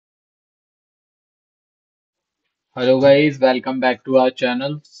Hello guys, welcome back to our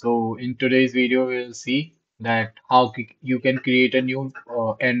channel. So in today's video, we'll see that how you can create a new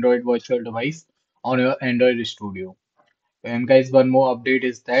Android virtual device on your Android Studio. And guys, one more update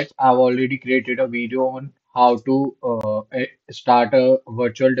is that I've already created a video on how to start a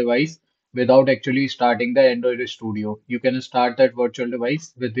virtual device without actually starting the Android Studio. You can start that virtual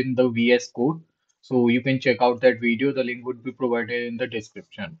device within the VS Code. So you can check out that video. The link would be provided in the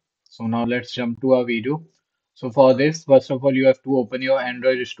description. So now let's jump to our video. So for this, first of all, you have to open your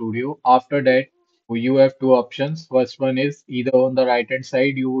Android Studio. After that, you have two options. First one is either on the right hand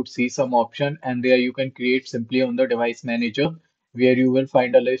side, you would see some option, and there you can create simply on the device manager, where you will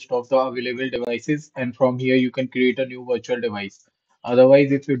find a list of the available devices, and from here you can create a new virtual device.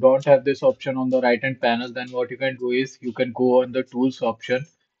 Otherwise, if you don't have this option on the right hand panel, then what you can do is you can go on the tools option,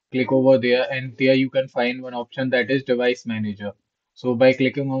 click over there, and there you can find one option that is device manager. So by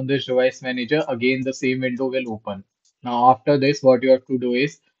clicking on this device manager, again the same window will open. Now after this, what you have to do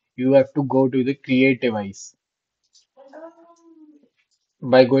is you have to go to the create device.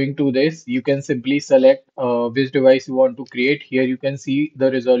 By going to this, you can simply select which device you want to create. Here you can see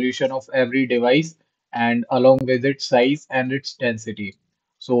the resolution of every device and along with its size and its density.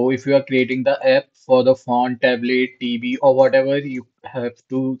 So if you are creating the app for the phone, tablet, TV or whatever you have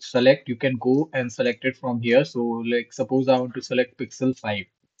to select, you can go and select it from here. So like suppose I want to select Pixel 5.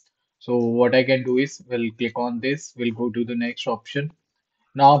 So what I can do is we'll click on this, we'll go to the next option.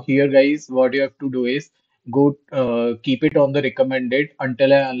 Now here guys, what you have to do is go keep it on the recommended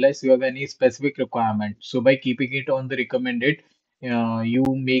until and unless you have any specific requirement. So by keeping it on the recommended, you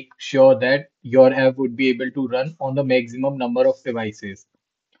make sure that your app would be able to run on the maximum number of devices.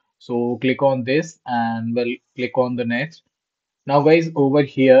 So click on this and we'll click on the next. Now guys, over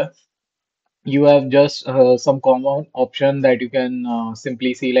here you have just some common option that you can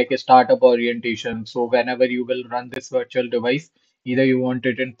simply see like a startup orientation. So whenever you will run this virtual device, either you want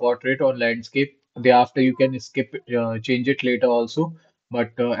it in portrait or landscape. Thereafter, you can skip change it later also.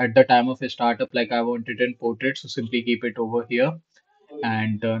 But at the time of a startup, like I want it in portrait, so simply keep it over here.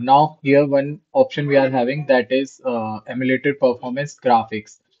 And now here one option we are having that is emulated performance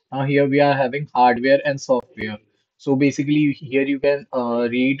graphics. Now here we are having hardware and software. So basically here you can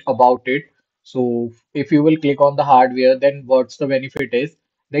read about it. So if you will click on the hardware, then what's the benefit is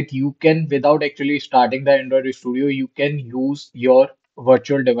that you can, without actually starting the Android Studio, you can use your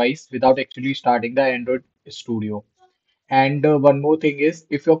virtual device without actually starting the Android Studio. And one more thing is,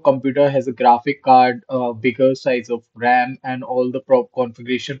 if your computer has a graphic card, bigger size of RAM, and all the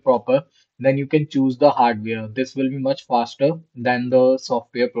configuration proper, then you can choose the hardware. This will be much faster than the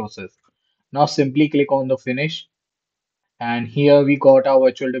software process. Now simply click on the finish, and here we got our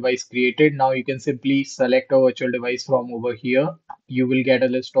virtual device created. Now you can simply select a virtual device from over here. You will get a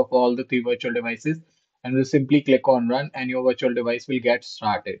list of all the three virtual devices, and will simply click on run, and your virtual device will get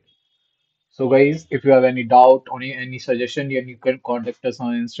started. So guys, if you have any doubt or any suggestion, then you can contact us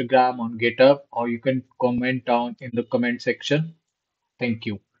on Instagram, on GitHub, or you can comment down in the comment section. Thank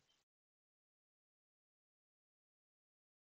you.